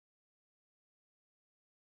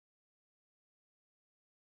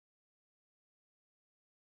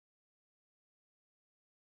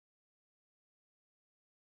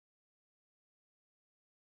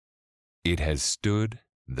It has stood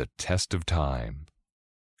the test of time.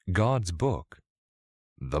 God's book,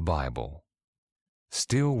 the Bible,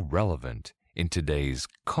 still relevant in today's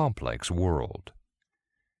complex world.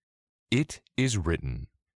 It is written,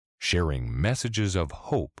 sharing messages of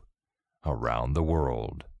hope around the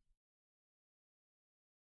world.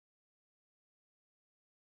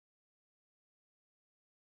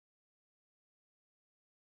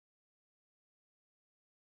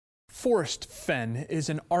 Forrest Fenn is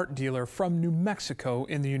an art dealer from New Mexico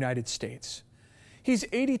in the United States. He's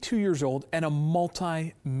 82 years old and a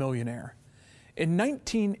multi-millionaire. In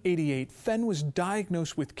 1988, Fenn was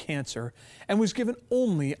diagnosed with cancer and was given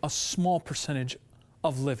only a small percentage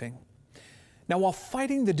of living. Now, while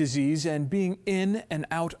fighting the disease and being in and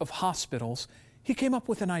out of hospitals, he came up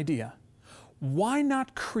with an idea. Why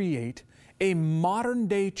not create a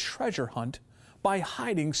modern-day treasure hunt by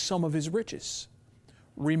hiding some of his riches?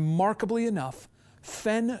 Remarkably enough,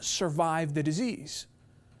 Fenn survived the disease.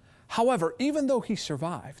 However, even though he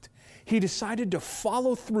survived, he decided to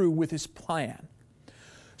follow through with his plan.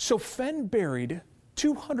 So Fenn buried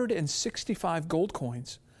 265 gold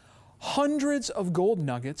coins, hundreds of gold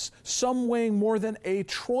nuggets, some weighing more than a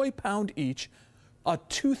troy pound each, a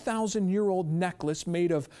 2,000-year-old necklace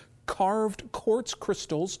made of carved quartz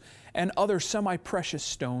crystals and other semi-precious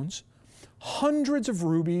stones, hundreds of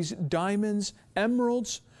rubies, diamonds,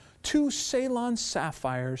 emeralds, 2 Ceylon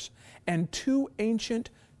sapphires, and 2 ancient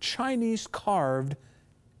Chinese carved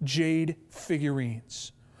jade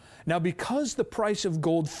figurines. Now, because the price of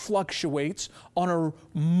gold fluctuates on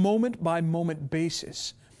a moment-by-moment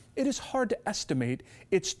basis, it is hard to estimate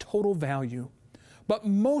its total value. But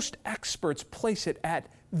most experts place it at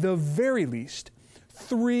the very least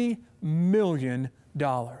 $3 million.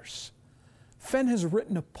 Fenn has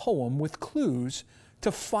written a poem with clues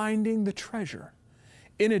to finding the treasure.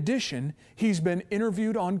 In addition, he's been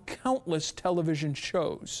interviewed on countless television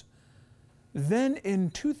shows. Then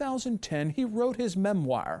in 2010, he wrote his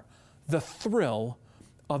memoir, The Thrill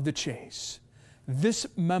of the Chase. This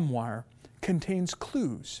memoir contains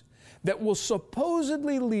clues that will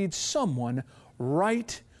supposedly lead someone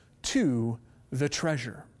right to the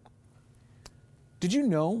treasure. Did you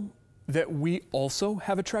know that we also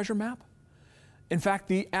have a treasure map? In fact,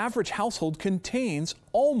 the average household contains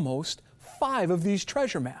almost 5 of these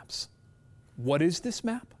treasure maps. What is this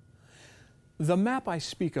map? The map I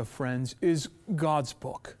speak of, friends, is God's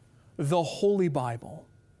book, the Holy Bible.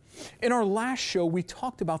 In our last show, we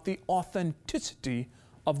talked about the authenticity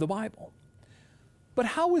of the Bible. But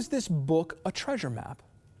how is this book a treasure map?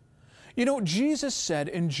 You know, Jesus said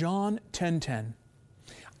in John 10:10,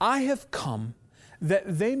 "I have come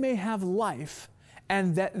that they may have life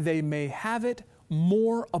and that they may have it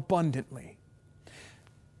more abundantly."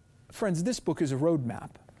 Friends, this book is a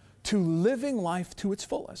roadmap to living life to its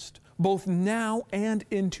fullest, both now and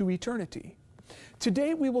into eternity.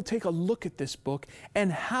 Today we will take a look at this book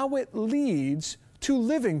and how it leads to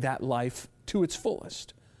living that life to its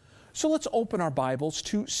fullest. So let's open our Bibles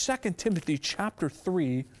to 2 Timothy chapter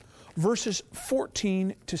 3, verses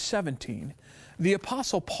 14 to 17. The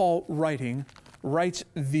Apostle Paul writes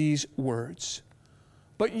these words,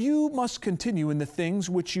 "But you must continue in the things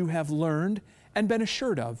which you have learned and been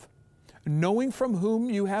assured of, knowing from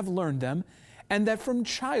whom you have learned them, and that from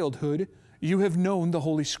childhood you have known the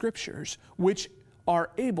Holy Scriptures, which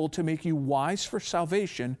are able to make you wise for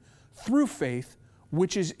salvation through faith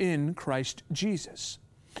which is in Christ Jesus.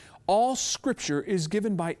 All Scripture is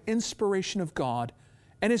given by inspiration of God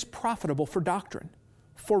and is profitable for doctrine,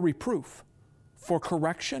 for reproof, for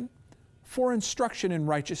correction, for instruction in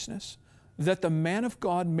righteousness, that the man of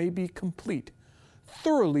God may be complete,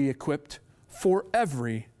 thoroughly equipped for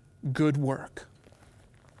every good work."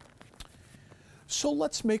 So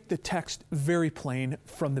let's make the text very plain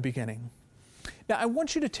from the beginning. Now, I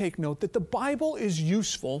want you to take note that the Bible is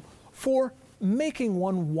useful for making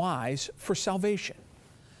one wise for salvation.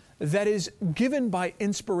 That is given by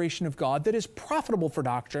inspiration of God, that is profitable for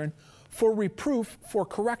doctrine, for reproof, for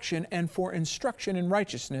correction, and for instruction in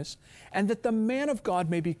righteousness, and that the man of God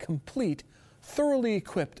may be complete, thoroughly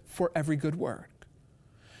equipped for every good work.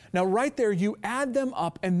 Now, right there, you add them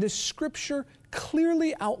up, and this Scripture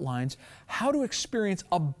clearly outlines how to experience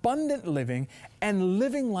abundant living and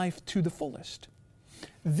living life to the fullest.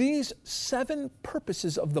 These 7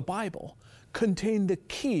 purposes of the Bible contain the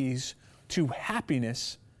keys to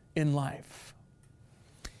happiness in life.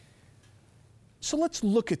 So let's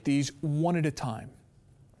look at these one at a time.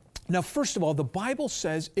 Now, first of all, the Bible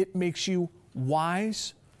says it makes you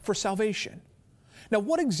wise for salvation. Now,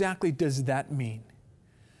 what exactly does that mean?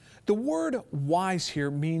 The word wise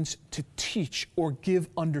here means to teach or give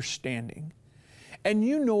understanding. And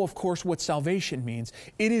you know, of course, what salvation means.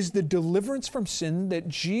 It is the deliverance from sin that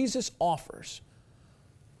Jesus offers,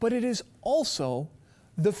 but it is also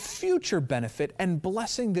the future benefit and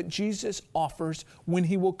blessing that Jesus offers when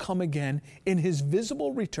He will come again in His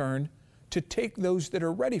visible return to take those that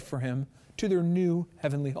are ready for Him to their new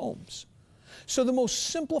heavenly homes. So the most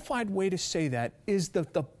simplified way to say that is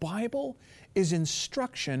that the Bible is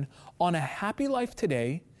instruction on a happy life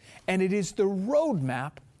today, and it is the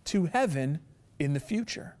roadmap to heaven in the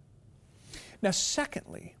future. Now,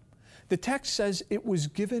 secondly, the text says it was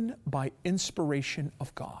given by inspiration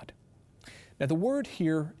of God. Now, the word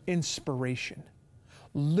here, inspiration,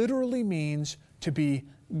 literally means to be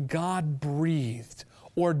God-breathed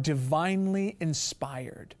or divinely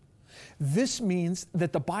inspired. This means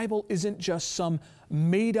that the Bible isn't just some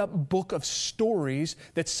made-up book of stories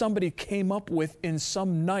that somebody came up with in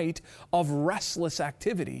some night of restless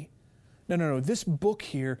activity. No. This book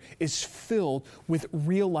here is filled with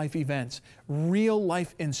real-life events,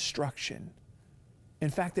 real-life instruction. In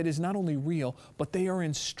fact, it is not only real, but they are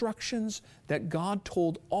instructions that God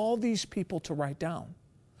told all these people to write down.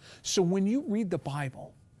 So when you read the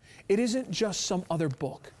Bible, it isn't just some other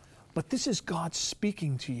book, but this is God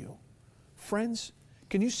speaking to you. Friends,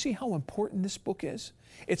 can you see how important this book is?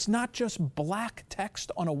 It's not just black text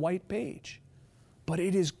on a white page, but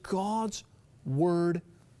it is God's Word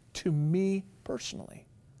to me personally.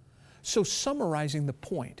 So summarizing the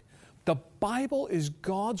point, the Bible is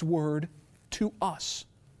God's Word to us,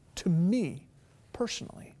 to me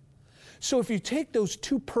personally. So if you take those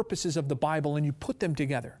two purposes of the Bible and you put them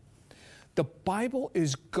together, the Bible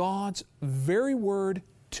is God's very Word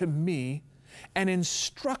to me and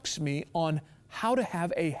instructs me on how to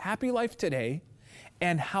have a happy life today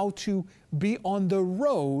and how to be on the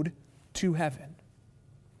road to heaven.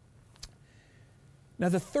 Now,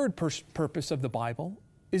 the third purpose of the Bible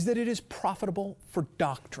is that it is profitable for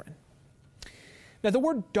doctrine. Now, the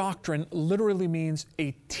word doctrine literally means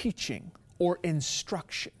a teaching or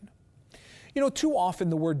instruction. You know, too often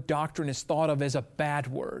the word doctrine is thought of as a bad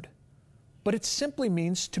word, but it simply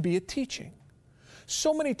means to be a teaching.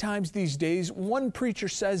 So many times these days, one preacher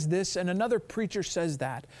says this and another preacher says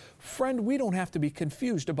that. Friend, we don't have to be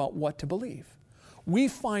confused about what to believe. We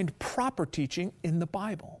find proper teaching in the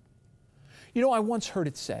Bible. You know, I once heard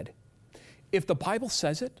it said, if the Bible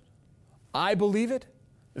says it, I believe it,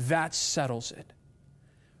 that settles it.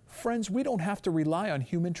 Friends, we don't have to rely on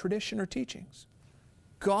human tradition or teachings.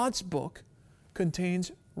 God's book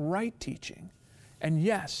contains right teaching. And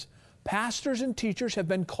yes, pastors and teachers have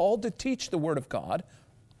been called to teach the Word of God.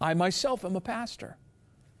 I myself am a pastor.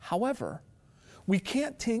 However, we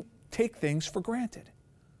can't take things for granted.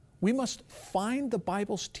 We must find the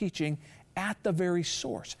Bible's teaching at the very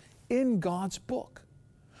source, in God's book.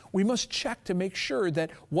 We must check to make sure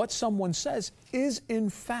that what someone says is in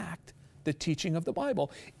fact the teaching of the Bible.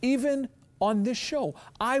 Even on this show,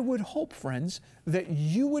 I would hope, friends, that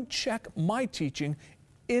you would check my teaching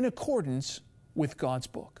in accordance with God's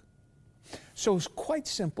book. So quite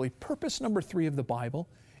simply, purpose number 3 of the Bible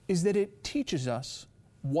is that it teaches us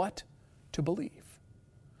what to believe.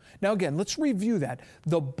 Now again, let's review that.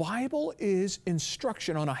 The Bible is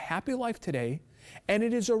instruction on a happy life today, and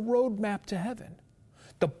it is a roadmap to heaven.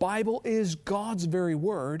 The Bible is God's very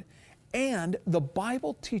Word, and the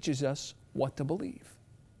Bible teaches us what to believe.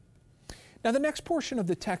 Now the next portion of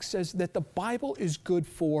the text says that the Bible is good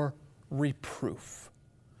for reproof.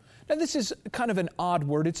 Now this is kind of an odd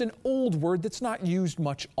word. It's an old word that's not used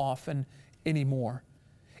much often anymore.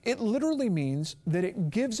 It literally means that it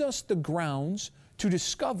gives us the grounds to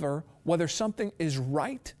discover whether something is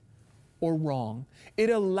right or wrong. It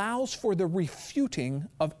allows for the refuting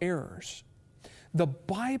of errors. The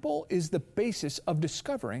Bible is the basis of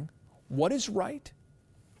discovering what is right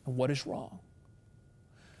and what is wrong.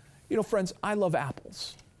 You know, friends, I love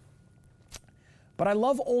apples, but I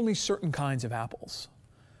love only certain kinds of apples.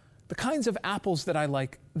 The kinds of apples that I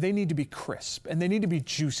like, they need to be crisp and they need to be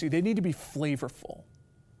juicy. They need to be flavorful.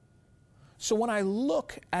 So when I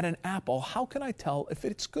look at an apple, how can I tell if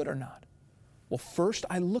it's good or not? Well, first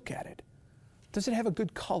I look at it. Does it have a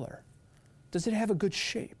good color? Does it have a good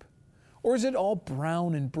shape? Or is it all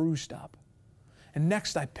brown and bruised up? And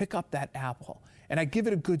next I pick up that apple and I give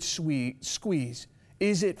it a good squeeze.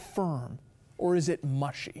 Is it firm or is it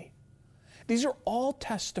mushy? These are all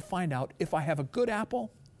tests to find out if I have a good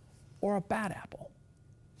apple or a bad apple.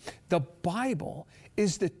 The Bible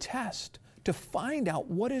is the test to find out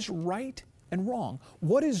what is right and wrong,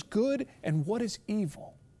 what is good and what is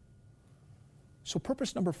evil. So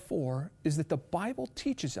purpose number 4 is that the Bible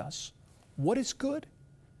teaches us what is good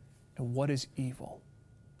and what is evil.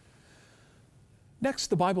 Next,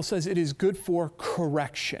 the Bible says it is good for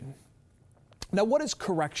correction. Now, what does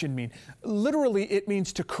correction mean? Literally, it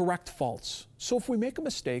means to correct faults. So if we make a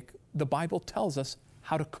mistake, the Bible tells us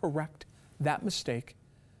how to correct that mistake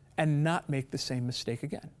and not make the same mistake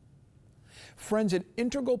again. Friends, an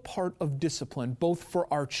integral part of discipline, both for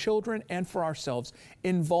our children and for ourselves,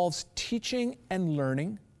 involves teaching and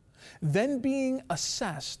learning, then being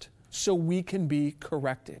assessed so we can be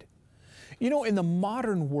corrected. You know, in the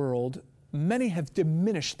modern world, many have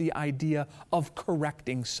diminished the idea of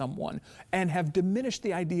correcting someone and have diminished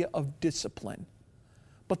the idea of discipline.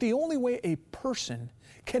 But the only way a person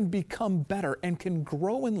can become better and can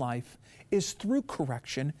grow in life is through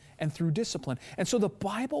correction and through discipline. And so the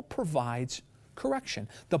Bible provides correction.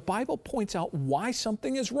 The Bible points out why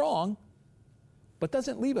something is wrong, but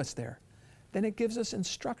doesn't leave us there. Then it gives us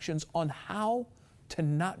instructions on how to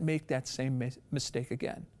not make that same mistake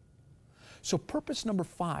again. So purpose number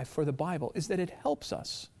 5 for the Bible is that it helps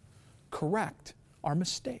us correct our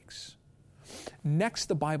mistakes. Next,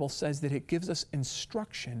 the Bible says that it gives us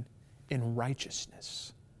instruction in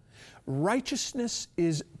righteousness. Righteousness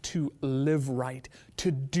is to live right, to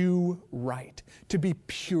do right, to be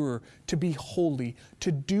pure, to be holy,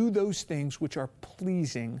 to do those things which are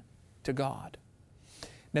pleasing to God.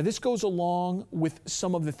 Now, this goes along with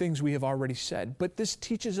some of the things we have already said, but this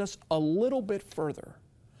teaches us a little bit further.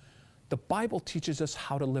 The Bible teaches us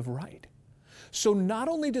how to live right. So not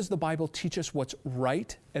only does the Bible teach us what's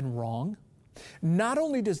right and wrong, not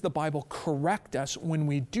only does the Bible correct us when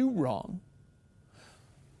we do wrong,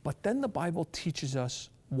 but then the Bible teaches us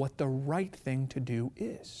what the right thing to do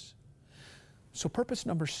is. So purpose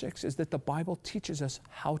number 6 is that the Bible teaches us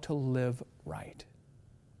how to live right.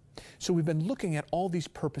 So we've been looking at all these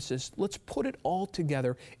purposes. Let's put it all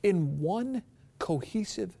together in one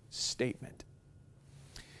cohesive statement.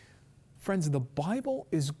 Friends, the Bible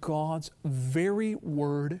is God's very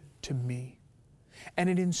word to me, and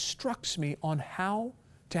it instructs me on how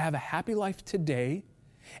to have a happy life today,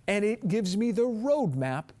 and it gives me the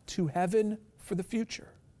roadmap to heaven for the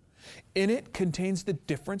future. In it contains the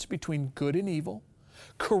difference between good and evil,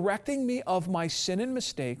 correcting me of my sin and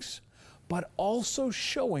mistakes, but also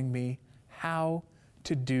showing me how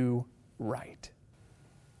to do right.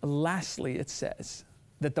 Lastly, it says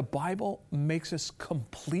that the Bible makes us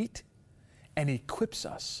complete and equips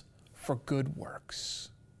us for good works.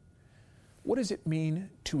 What does it mean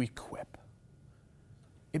to equip?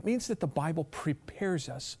 It means that the Bible prepares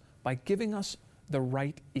us by giving us the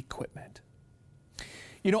right equipment.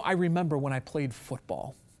 You know, I remember when I played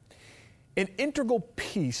football, an integral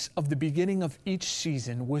piece of the beginning of each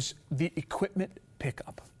season was the equipment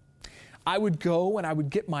pickup. I would go and I would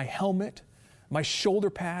get my helmet, my shoulder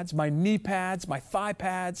pads, my knee pads, my thigh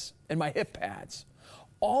pads, and my hip pads.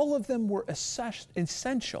 All of them were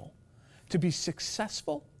essential to be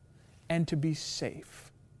successful and to be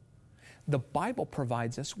safe. The Bible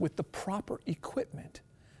provides us with the proper equipment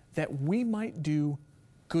that we might do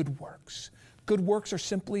good works. Good works are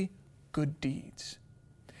simply good deeds.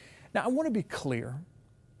 Now, I want to be clear.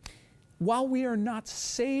 While we are not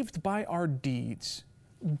saved by our deeds,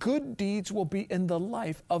 good deeds will be in the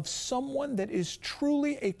life of someone that is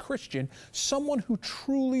truly a Christian, someone who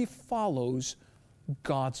truly follows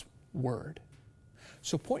God's Word.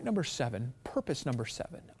 So point number 7, purpose number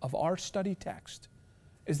 7 of our study text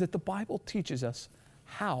is that the Bible teaches us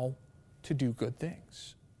how to do good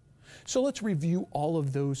things. So let's review all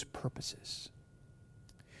of those purposes.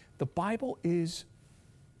 The Bible is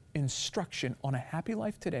instruction on a happy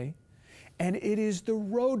life today, and it is the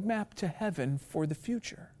roadmap to heaven for the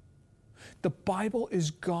future. The Bible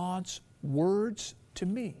is God's words to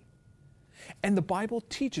me. And the Bible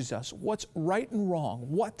teaches us what's right and wrong,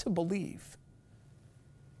 what to believe.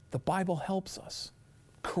 The Bible helps us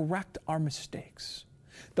correct our mistakes.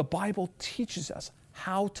 The Bible teaches us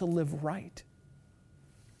how to live right.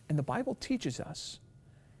 And the Bible teaches us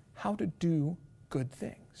how to do good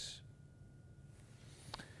things.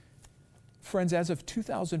 Friends, as of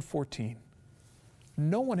 2014,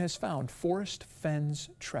 no one has found Forrest Fenn's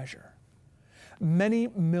treasure. Many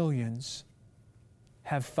millions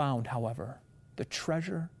have found, however, the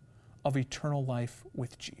treasure of eternal life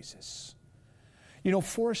with Jesus. You know,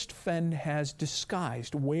 Forrest Fenn has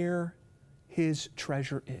disguised where his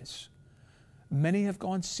treasure is. Many have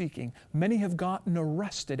gone seeking. Many have gotten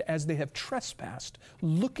arrested as they have trespassed,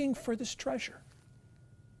 looking for this treasure.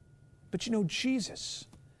 But you know, Jesus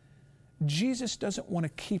doesn't want to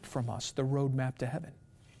keep from us the roadmap to heaven.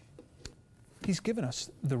 He's given us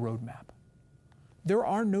the roadmap. There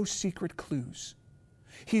are no secret clues.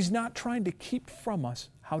 He's not trying to keep from us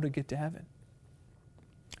how to get to heaven.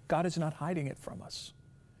 God is not hiding it from us.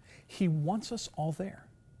 He wants us all there.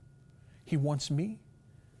 He wants me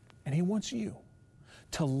and He wants you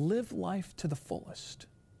to live life to the fullest.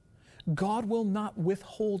 God will not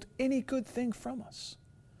withhold any good thing from us.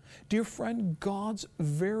 Dear friend, God's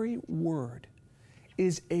very word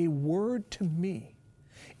is a word to me.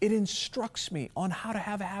 It instructs me on how to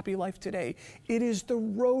have a happy life today. It is the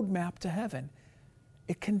roadmap to heaven.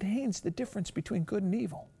 It contains the difference between good and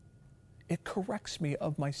evil. It corrects me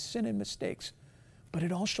of my sin and mistakes, but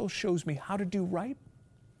it also shows me how to do right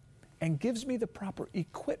and gives me the proper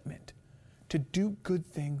equipment to do good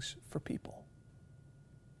things for people.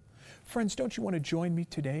 Friends, don't you want to join me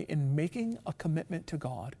today in making a commitment to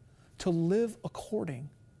God to live according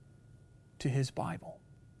to His Bible?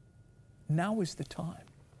 Now is the time.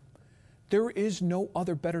 There is no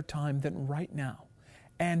other better time than right now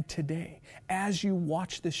and today, as you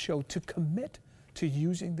watch this show, to commit to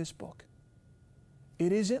using this book.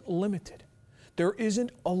 It isn't limited. There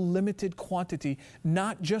isn't a limited quantity.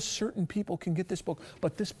 Not just certain people can get this book,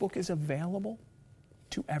 but this book is available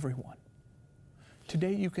to everyone.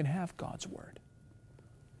 Today you can have God's Word.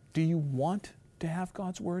 Do you want to have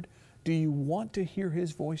God's Word? Do you want to hear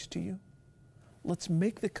His voice to you? Let's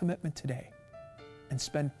make the commitment today and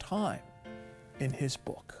spend time in His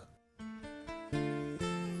book.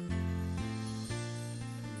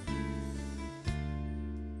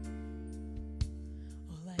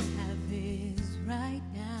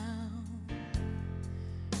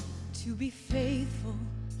 To be faithful,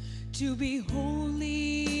 to be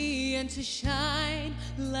holy, and to shine,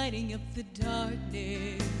 lighting up the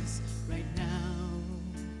darkness right now.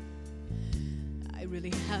 I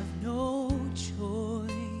really have no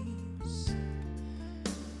choice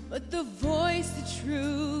but the voice, the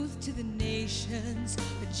truth to the nations,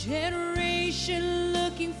 a generation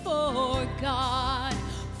looking for God.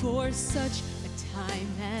 For such a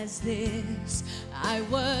time as this, I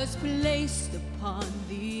was placed upon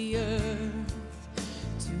the earth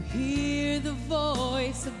to hear the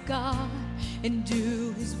voice of God and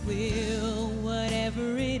do His will,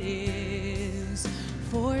 whatever it is.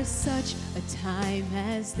 For such a time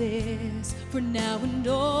as this, for now and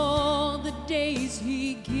all the days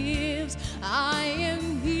He gives, I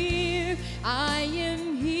am here,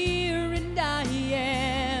 and I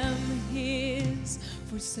am His,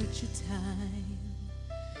 for such a time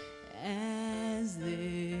as this.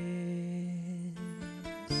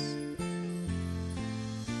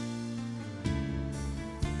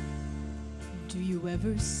 Do you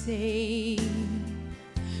ever say,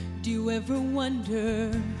 do you ever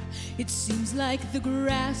wonder, it seems like the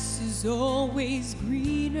grass is always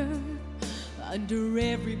greener under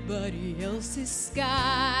everybody else's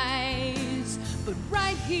skies, but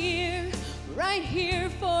right here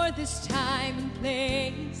for this time and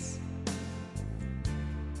place,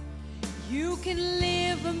 you can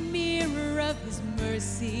live a mirror of His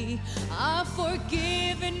mercy, a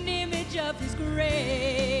forgiven image of His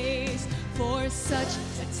grace. For such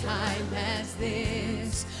a time as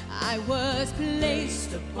this, I was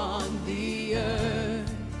placed upon the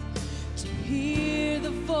earth to hear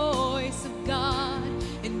the voice of God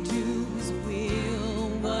and do His will,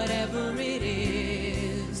 whatever it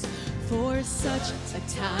is. For such a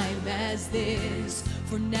time as this,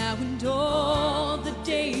 for now and all the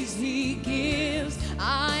days He gives,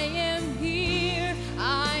 I am here,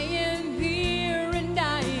 and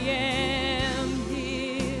I am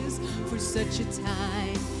His, for such a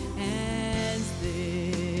time as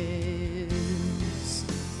this.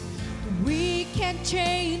 We can't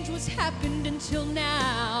change what's happened until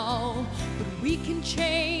now, but we can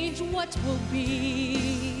change what will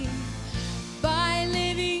be by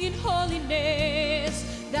living in holiness,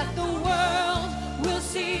 that the world will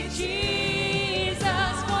see Jesus.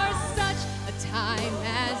 For such a time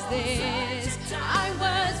as this, I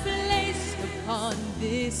was placed upon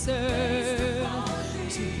this earth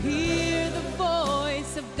to hear the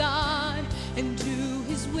voice of God and do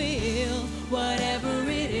His will, whatever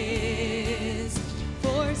it is.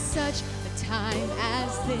 For such a time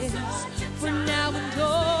as this, for now and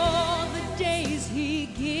all the days He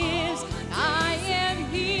gives, I am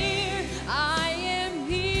here,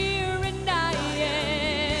 and I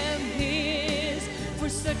am His, for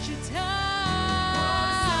such a time.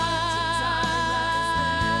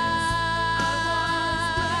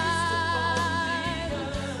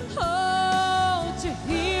 Oh, to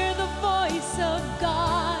hear the voice of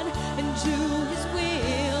God and do His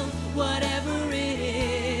will, whatever it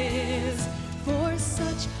is. For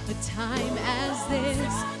such a time as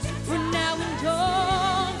this,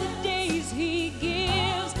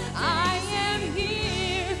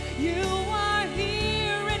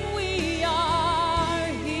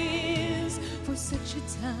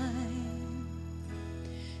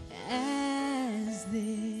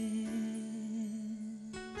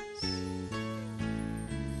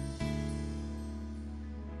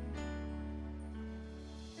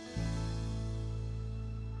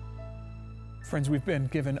 Friends, we've been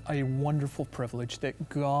given a wonderful privilege that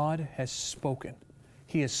God has spoken.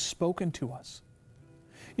 He has spoken to us.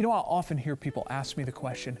 You know, I often hear people ask me the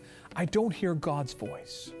question, I don't hear God's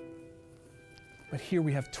voice. But here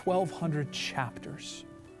we have 1,200 chapters,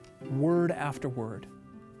 word after word,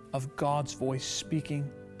 of God's voice speaking,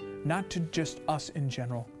 not to just us in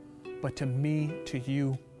general, but to me, to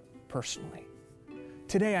you personally.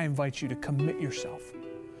 Today I invite you to commit yourself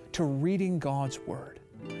to reading God's Word,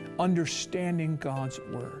 understanding God's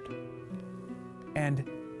Word, and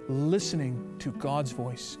listening to God's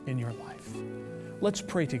voice in your life. Let's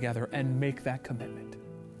pray together and make that commitment.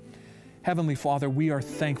 Heavenly Father, we are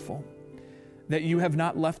thankful that you have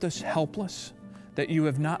not left us helpless, that you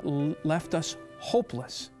have not left us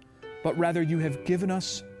hopeless, but rather you have given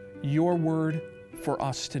us your word for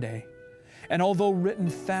us today. And although written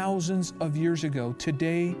thousands of years ago,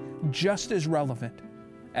 today just as relevant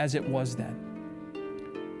as it was then.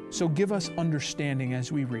 So give us understanding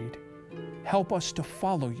as we read. Help us to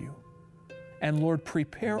follow you. And Lord,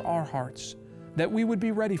 prepare our hearts that we would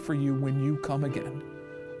be ready for you when you come again.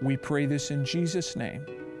 We pray this in Jesus' name.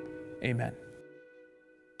 Amen.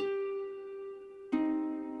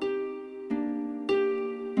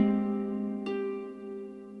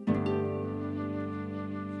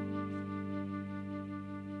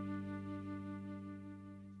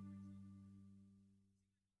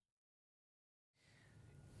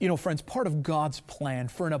 You know, friends, part of God's plan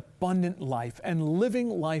for an abundant life and living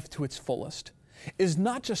life to its fullest is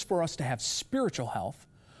not just for us to have spiritual health,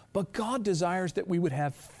 but God desires that we would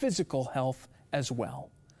have physical health as well.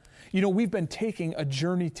 You know, we've been taking a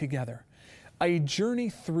journey together, a journey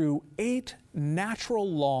through 8 natural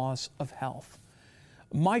laws of health.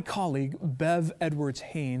 My colleague, Bev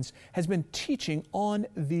Edwards-Haynes, has been teaching on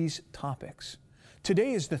these topics.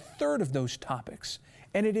 Today is the 3rd of those topics,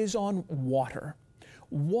 and it is on water.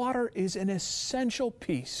 Water is an essential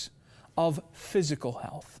piece of physical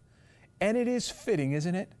health. And it is fitting,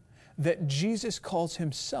 isn't it, that Jesus calls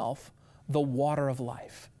himself the water of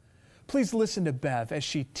life. Please listen to Bev as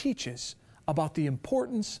she teaches about the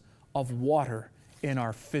importance of water in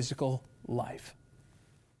our physical life.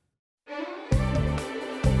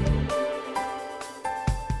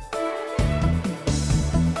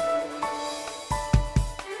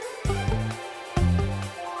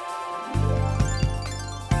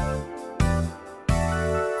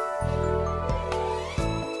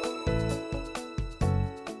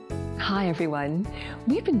 Hi everyone.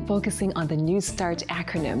 We've been focusing on the New START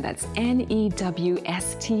acronym, that's NEWSTART,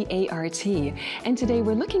 and today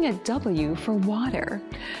we're looking at W for water.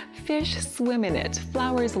 Fish swim in it,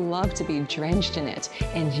 flowers love to be drenched in it,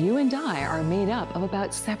 and you and I are made up of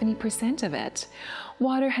about 70% of it.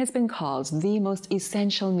 Water has been called the most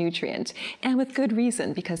essential nutrient, and with good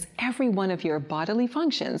reason, because every one of your bodily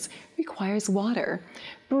functions requires water.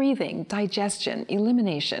 Breathing, digestion,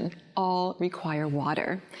 elimination, all require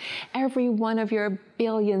water. Every one of your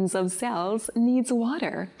billions of cells needs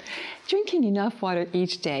water. Drinking enough water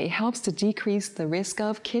each day helps to decrease the risk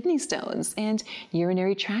of kidney stones and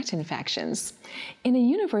urinary tract infections. In a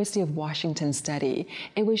University of Washington study,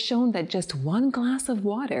 it was shown that just 1 glass of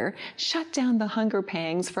water shut down the hunger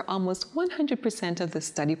pangs for almost 100% of the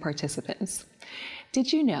study participants.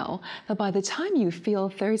 Did you know that by the time you feel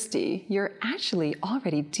thirsty, you're actually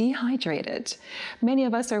already dehydrated? Many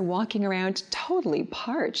of us are walking around totally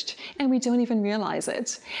parched, and we don't even realize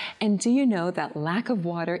it. And do you know that lack of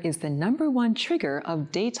water is the #1 trigger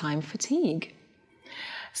of daytime fatigue?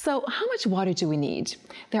 So how much water do we need?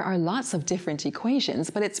 There are lots of different equations,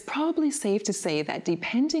 but it's probably safe to say that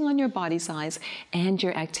depending on your body size and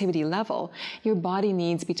your activity level, your body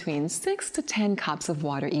needs between 6 to 10 cups of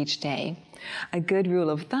water each day. A good rule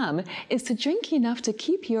of thumb is to drink enough to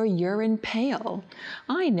keep your urine pale.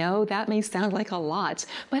 I know that may sound like a lot,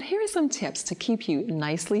 but here are some tips to keep you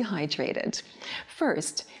nicely hydrated.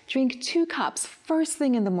 First, drink 2 cups first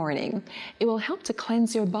thing in the morning. It will help to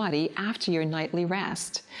cleanse your body after your nightly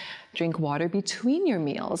rest. Drink water between your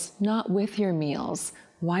meals, not with your meals.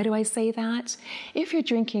 Why do I say that? If you're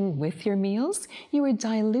drinking with your meals, you are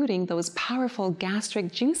diluting those powerful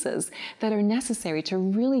gastric juices that are necessary to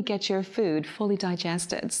really get your food fully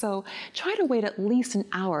digested. So try to wait at least an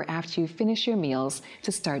hour after you finish your meals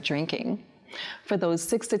to start drinking. For those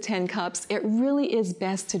 6 to 10 cups, it really is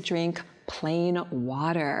best to drink plain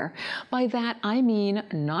water. By that, I mean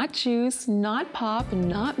not juice, not pop,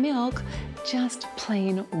 not milk, just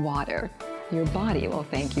plain water. Your body will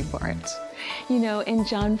thank you for it. You know, in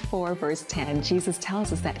John 4, verse 10, Jesus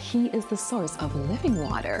tells us that He is the source of living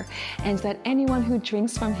water and that anyone who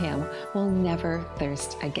drinks from Him will never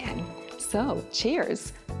thirst again. So,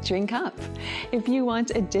 cheers! Drink up! If you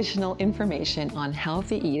want additional information on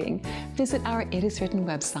healthy eating, visit our It Is Written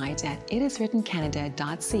website at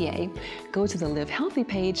itiswrittencanada.ca. Go to the Live Healthy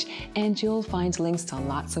page and you'll find links to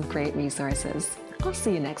lots of great resources. I'll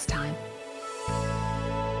see you next time.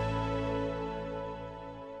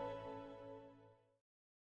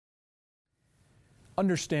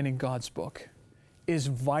 Understanding God's book is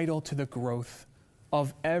vital to the growth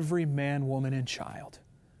of every man, woman, and child.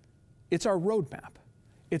 It's our roadmap.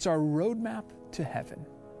 It's our roadmap to heaven.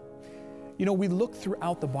 You know, we look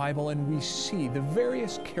throughout the Bible and we see the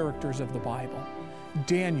various characters of the Bible.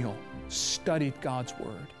 Daniel studied God's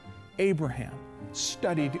Word. Abraham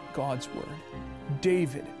studied God's Word.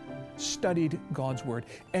 David studied God's Word.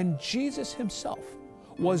 And Jesus himself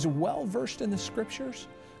was well versed in the Scriptures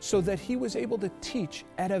so that he was able to teach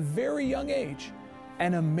at a very young age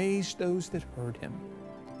and amaze those that heard him.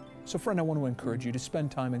 So friend, I want to encourage you to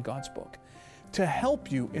spend time in God's book. To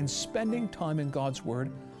help you in spending time in God's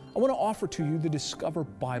Word, I want to offer to you the Discover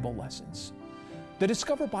Bible Lessons. The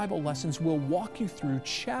Discover Bible Lessons will walk you through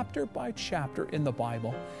chapter by chapter in the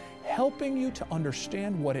Bible, helping you to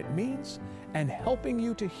understand what it means and helping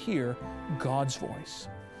you to hear God's voice.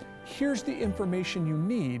 Here's the information you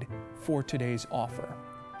need for today's offer.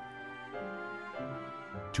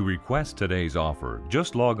 To request today's offer,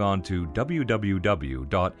 just log on to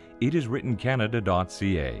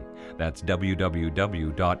www.itiswrittencanada.ca. That's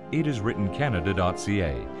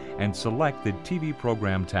www.itiswrittencanada.ca and select the TV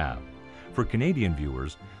program tab. For Canadian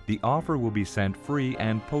viewers, the offer will be sent free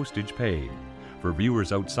and postage paid. For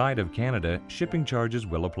viewers outside of Canada, shipping charges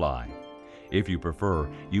will apply. If you prefer,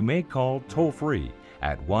 you may call toll-free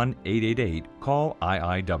at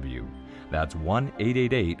 1-888-CALL-IIW. That's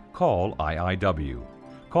 1-888-CALL-IIW.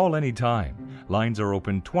 Call anytime. Lines are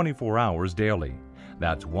open 24 hours daily.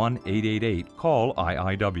 That's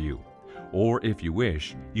 1-888-CALL-IIW. Or if you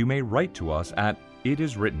wish, you may write to us at It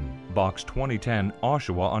Is Written, Box 2010,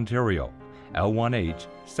 Oshawa, Ontario, L1H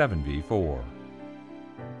 7V4.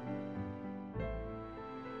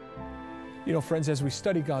 You know, friends, as we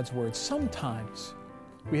study God's Word, sometimes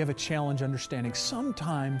we have a challenge understanding.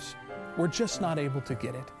 Sometimes we're just not able to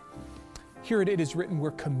get it. Here at It Is Written, we're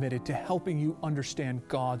committed to helping you understand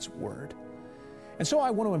God's Word. And so I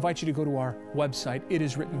want to invite you to go to our website,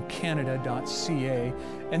 itiswrittencanada.ca,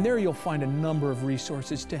 and there you'll find a number of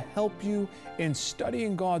resources to help you in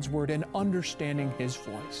studying God's Word and understanding His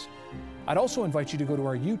voice. I'd also invite you to go to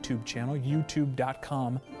our YouTube channel,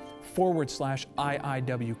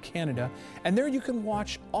 youtube.com/IIW Canada, and there you can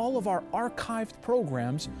watch all of our archived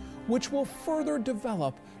programs, which will further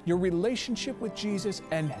develop your relationship with Jesus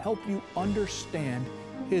and help you understand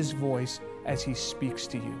His voice as He speaks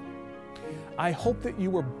to you. I hope that you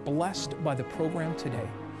were blessed by the program today,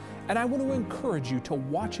 and I want to encourage you to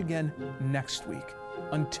watch again next week.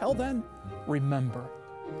 Until then, remember,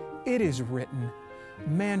 it is written,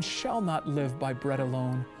 man shall not live by bread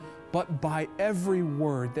alone, but by every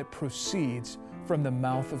word that proceeds from the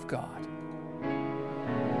mouth of God.